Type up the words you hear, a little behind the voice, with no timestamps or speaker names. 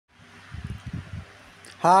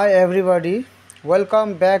Hi everybody,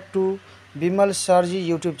 welcome back to Bimal Sarji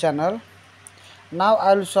YouTube channel. Now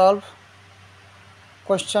I will solve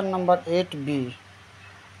question number 8b.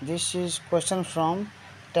 This is question from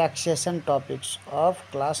taxation topics of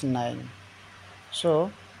class 9.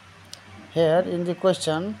 So here in the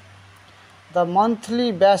question, the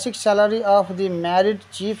monthly basic salary of the married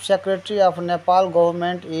chief secretary of Nepal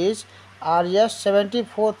government is Rs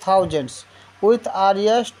 74,000 with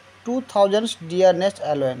Rs 2,000 dearness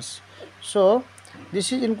allowance. So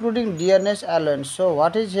this is including dearness allowance. So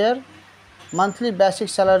what is here? Monthly basic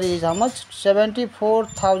salary is how much?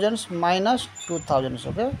 74,000 minus 2,000.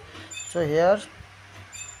 Okay. So here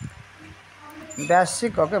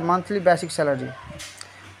basic, okay, monthly basic salary.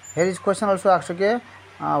 Here is question also asked, okay,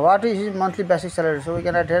 what is his monthly basic salary? So we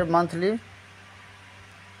can write here monthly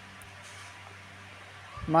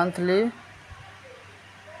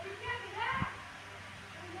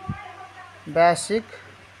basic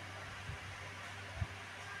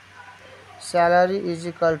salary is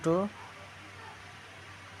equal to,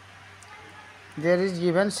 there is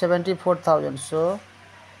given 74,000. So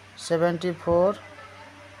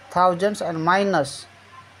 74,000 and minus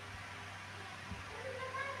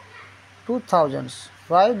 2,000.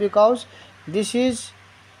 Why? Because this is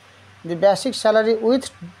the basic salary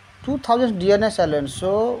with 2,000 dearness allowance.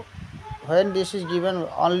 So when this is given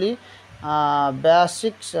only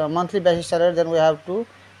basic monthly basic salary, then we have to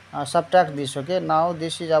subtract this. Okay, now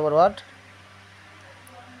this is our what?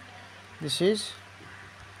 This is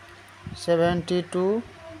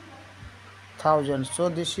 72,000. So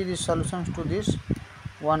this is the solutions to this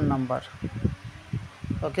one number.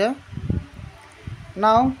 Okay,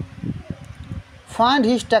 now find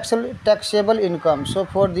his taxable income. So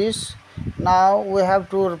for this, now we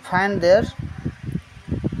have to find their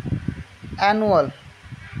annual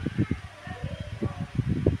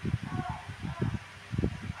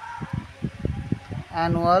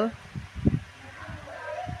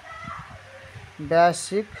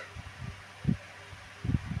basic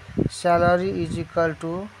salary is equal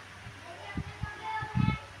to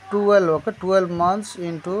 12, okay, 12 months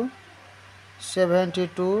into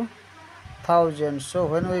 72,000. So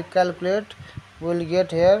when we calculate, we will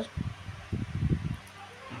get here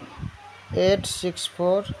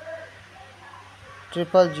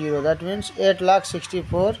 864,000. That means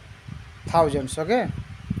 8,64,000. Okay,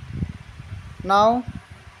 now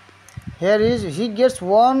here is he gets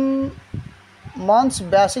 1 month's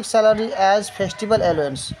basic salary as festival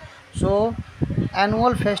allowance. So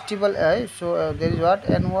annual festival, there is what?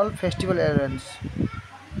 Annual festival allowance.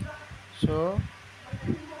 So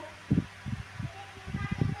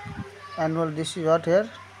annual, this is what here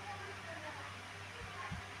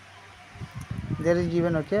there is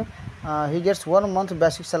given. Okay, he gets 1 month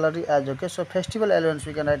basic salary as, okay, so festival allowance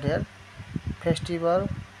we can write here, festival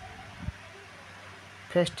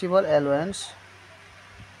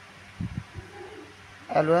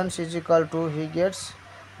allowance is equal to, he gets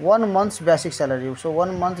 1 month's basic salary. So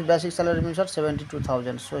 1 month basic salary means what?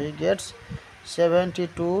 72,000. So he gets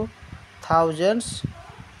 72,000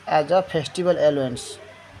 as a festival allowance.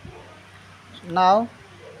 Now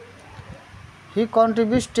he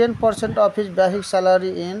contributes 10% of his basic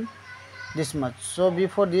salary in this much. So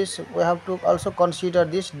before this, we have to also consider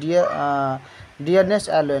this dearness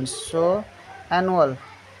allowance. So annual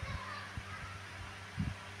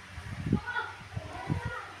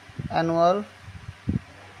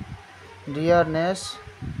dearness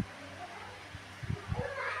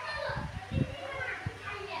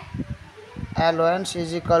allowance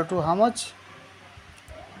is equal to how much?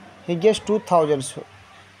 He gets 2,000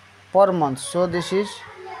 per month. So this is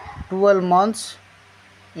 12 months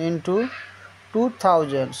into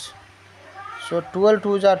 2,000. So 12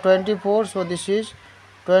 2s are 24. So this is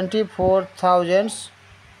 24,000.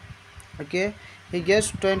 Okay, he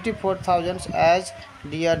gets 24,000 as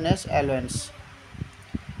dearness allowance.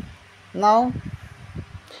 Now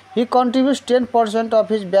he contributes 10% of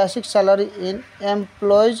his basic salary in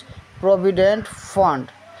employees provident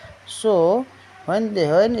fund. So when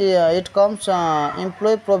it comes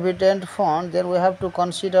employee provident fund, then we have to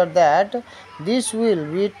consider that this will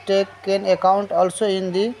be taken account also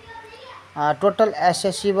in the total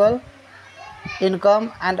assessable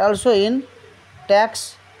income and also in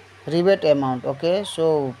tax rebate amount. Okay,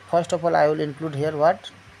 so first of all I will include here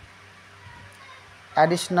what?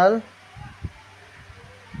 Additional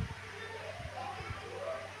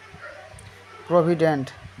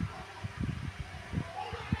provident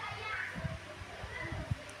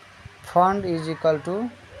fund is equal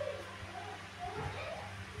to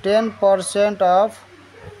 10% of,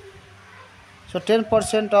 so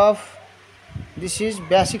 10% of this is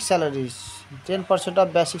basic salaries, 10%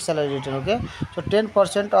 of basic salary return. Okay, so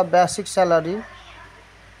 10% of basic salary,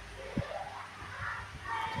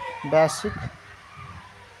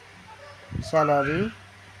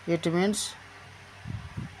 it means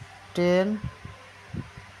 10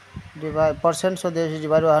 divide percent, so this is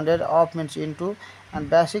divided by 100, off means into, and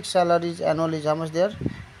basic salary is annual is how much there,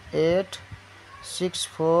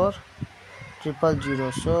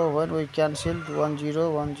 864,000. So when we cancel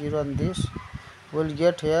 1010 and this, we'll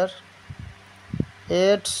get here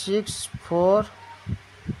 864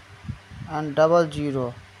 and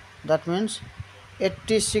 00, that means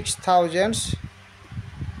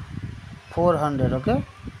 86,400. okay,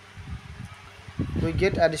 we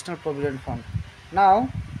get additional provident fund. Now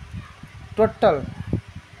total,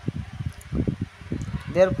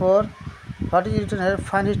 therefore what is written here,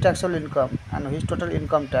 find his taxable income and his total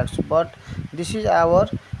income tax, but this is our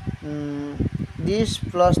this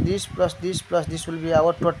plus this plus this plus this will be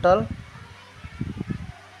our total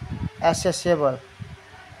assessable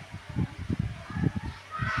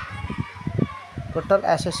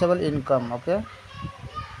income. Okay,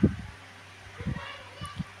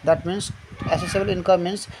 that means assessable income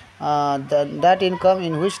means that income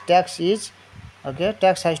in which tax is, okay,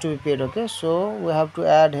 tax has to be paid. Okay, so we have to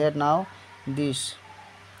add here now this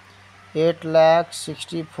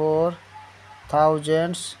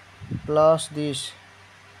 8,64,000 plus this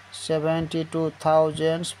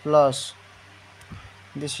 72,000 plus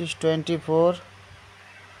this is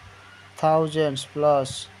 24,000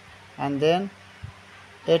 plus, and then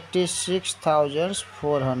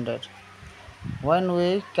 86,400. when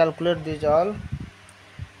we calculate these all,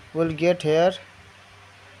 we'll get here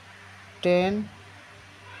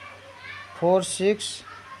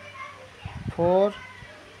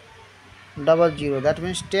 10,46,400, that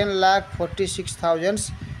means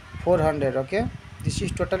 10,46,400. okay, this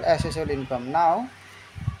is total assessable income. Now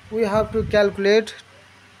we have to calculate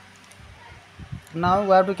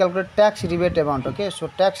tax rebate amount. Okay, so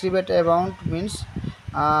tax rebate amount means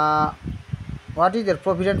what is the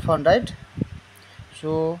provident fund, right?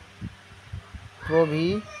 So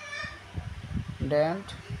provident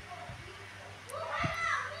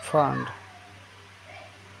fund.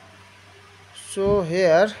 So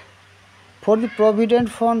here for the provident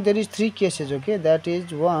fund there is 3 cases. Okay, that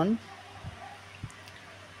is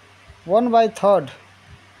 1/3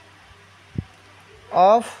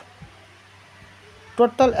 of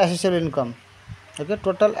total assessable income. Okay,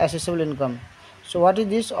 total assessable income. So what is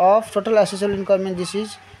this of total assessable income means? This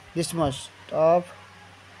is this much of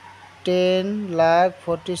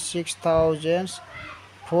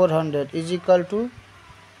 10,46,400 is equal to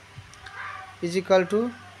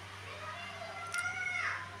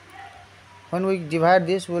when we divide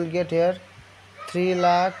this, we'll get here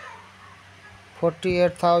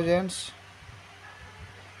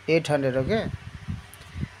 3,48,800. okay,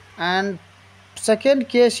 and second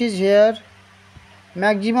case is here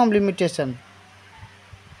maximum limitation.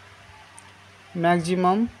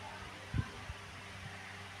 Maximum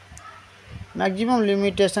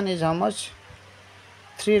limitation is how much?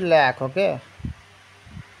 3 lakh. okay,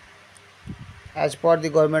 as per the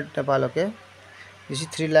government Nepal. Okay, this is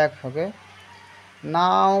 3 lakh. okay,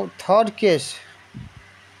 now third case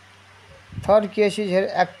is here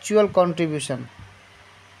actual contribution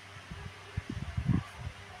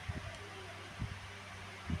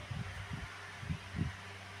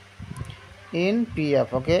in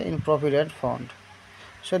PF. okay, in provident fund.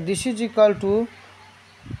 So this is equal to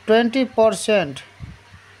 20%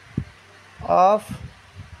 of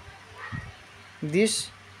this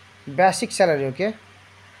basic salary. okay,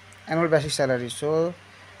 annual basic salary. So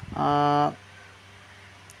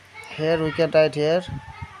here we can write here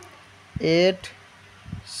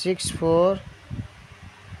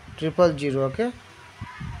 864,000. okay,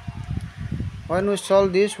 when we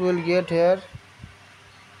solve this, we will get here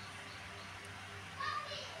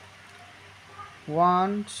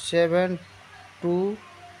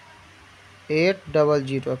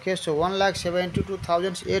 172,800. okay, so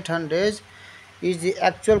 1,72,800 is the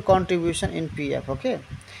actual contribution in PF. okay,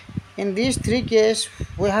 in these 3 cases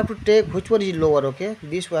we have to take which one is lower. okay,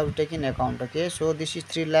 this we have to take in account. okay, so this is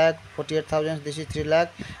 3,48,000, this is 3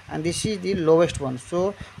 lakh, and this is the lowest one,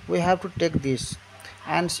 so we have to take this.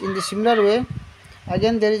 And in the similar way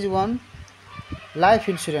again there is one life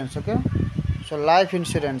insurance. okay, so life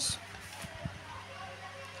insurance,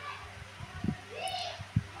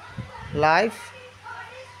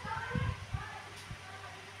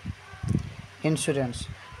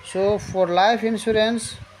 so for life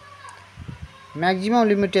insurance maximum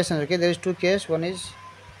limitation. okay, there is 2 cases. One is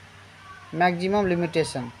maximum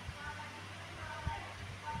limitation,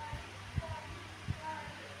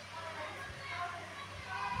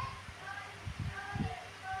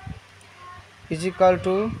 is equal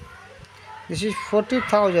to, this is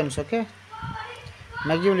 40,000, okay,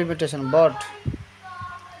 maximum limitation, but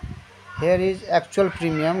here is actual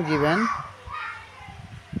premium given.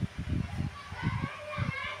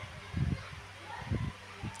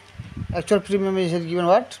 Actual premium is given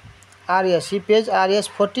what? RS. He pays RS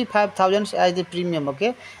 45,000 as the premium,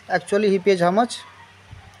 okay. Actually he pays how much?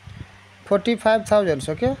 45,000,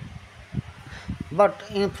 okay. But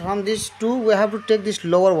from these two we have to take this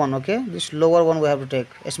lower one, okay. This lower one we have to take,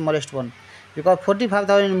 smallest one, because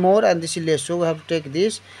 45,000 is more and this is less, so we have to take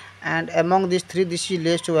this, and among these three this is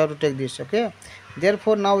less, so we have to take this, okay.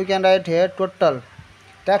 Therefore now we can write here total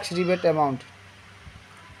tax rebate amount.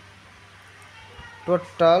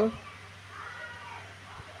 Total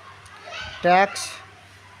tax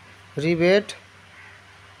rebate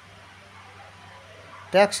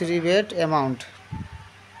amount.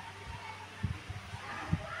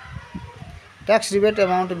 Tax rebate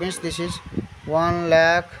amount means this is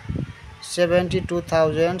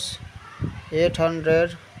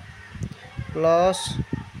 1,72,800 plus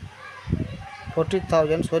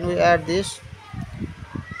 40,000. When we add this,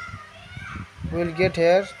 we will get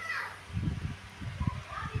here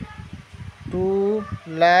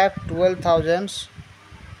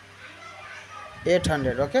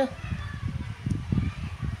 2,12,800, okay.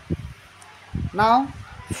 Now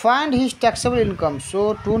find his taxable income.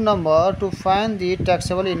 So to find the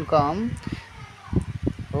taxable income,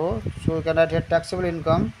 so we can write here taxable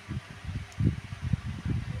income.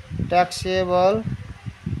 Taxable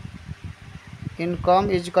income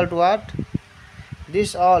is equal to what?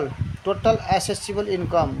 This all total assessable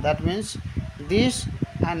income, that means this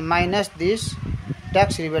and minus this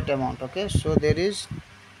tax rebate amount, okay. So there is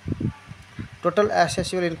total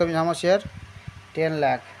assessable income is how much here? 10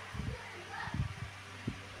 lakh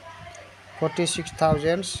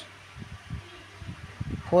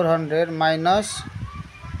 46,400 minus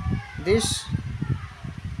this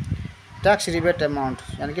tax rebate amount,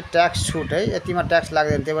 यानी कि tax छूट है, यति में tax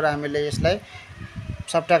लाग्दैन, त्यही भएर हामीले यसलाई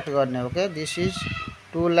subtract गर्ने, okay. This is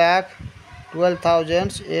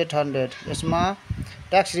 2,12,800, यसमा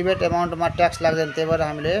tax rebate amount मा tax लाग्दैन, त्यही भएर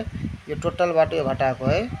हामीले यो total बाट यो घटाएको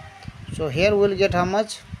है. So here we will get how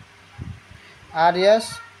much?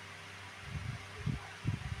 RS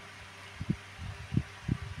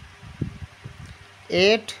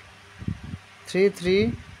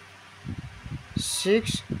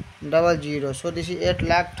 833,600. So this is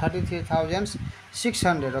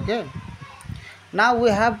 8,33,600, okay. Now we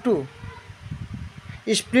have to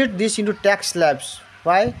split this into tax slabs.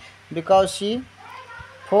 Why? Because see,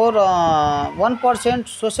 for 1%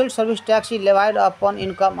 social service tax is levied upon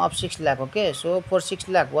income of 6 lakh, okay. So for 6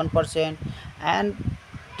 lakh 1%, and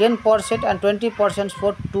 10% and 20%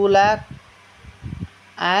 for 2 lakh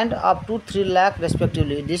and up to 3 lakh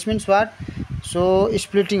respectively. This means what? So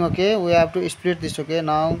splitting, okay, we have to split this, okay.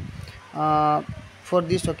 Now for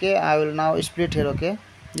this, okay, I will now split here, okay.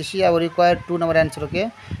 This is our required 2 number answer,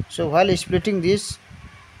 okay. So while splitting this,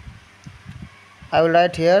 I will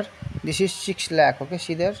write here this is 6 lakh, okay.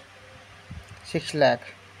 See there, 6 lakh.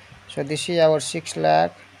 So this is our 6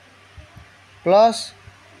 lakh plus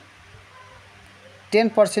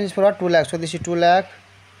 10% is for what? 2 lakh. So this is 2 lakh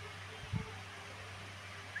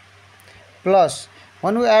plus,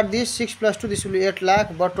 when we add this 6 plus 2, this will be 8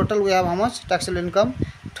 lakh, but total we have how much? Taxable income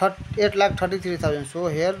 8,33,000. So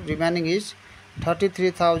here remaining is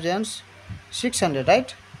 33,600,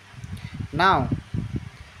 right? Now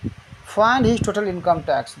find his total income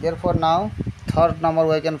tax. Therefore now third number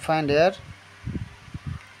we can find here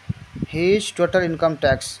his total income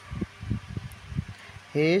tax.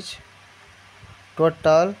 His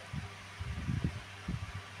total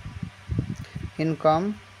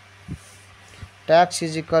income tax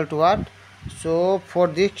is equal to what? So for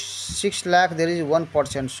this 6 lakh there is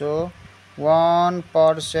 1%, so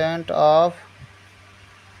 1% of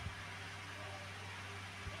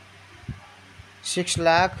 6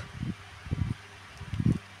 lakh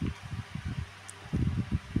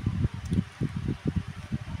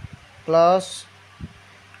plus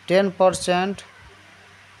 10%,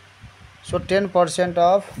 so 10%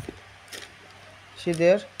 of, see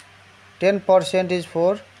there, 10% is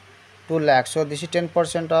for 2 lakh, so this is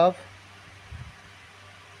 10% of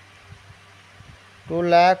 2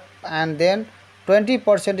 lakh, and then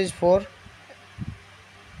 20% is for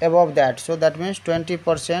above that, so that means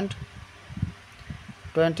 20%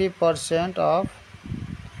 of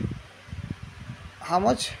how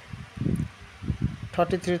much?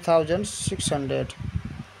 33,600,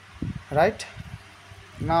 right?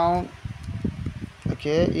 Now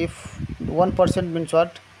okay, if 1% means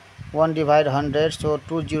what? 1 divide 100, so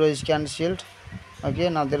 2 0 is cancelled, Okay,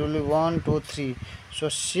 now there will be 1 2 3, so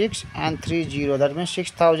 6 and 3 0, that means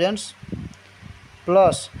 6,000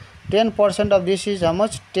 plus 10% of this is how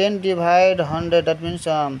much? 10 divide 100, that means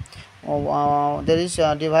there is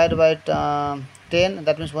divide by 10,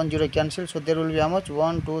 that means 1 0 cancel, so there will be how much?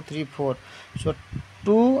 1 2 3 4, so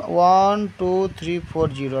 2 1 2 3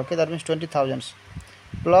 4 0. Okay, that means 20,000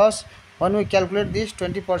 plus, when we calculate this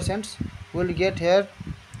 20%, we will get here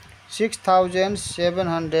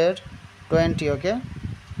 6,720. Okay,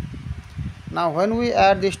 now when we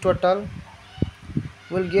add this total,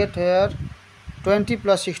 we'll get here 20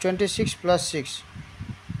 plus 6, 26 plus 6,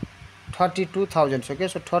 32,000. Okay,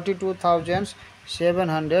 so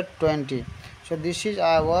 32,720. So this is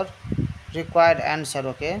our required answer.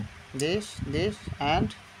 Okay, this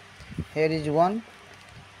and here is one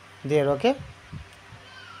there. Okay,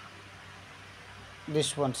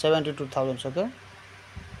 this one 72,000. Okay,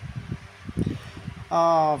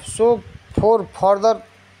 so for further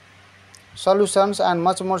solutions and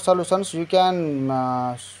much more solutions, you can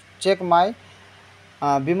check my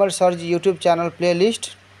Bimal Sarji YouTube channel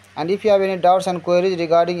playlist. And if you have any doubts and queries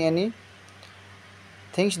regarding any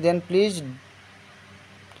things, then please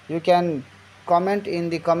you can comment in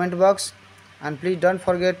the comment box, and please don't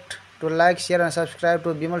forget to like, share and subscribe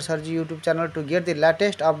to Bimal Sarji YouTube channel to get the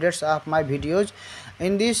latest updates of my videos.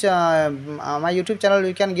 In this my YouTube channel,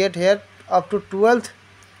 you can get here up to 12th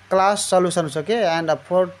class solutions. Okay, and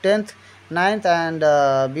for 10th, 9th and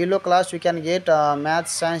below class, you can get math,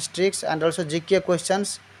 science tricks and also GK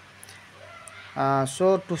questions.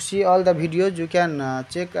 So to see all the videos, you can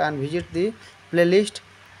check and visit the playlist.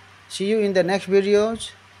 See you in the next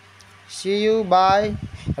videos. See you. Bye.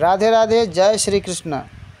 Radhe Radhe. Jai Shri Krishna.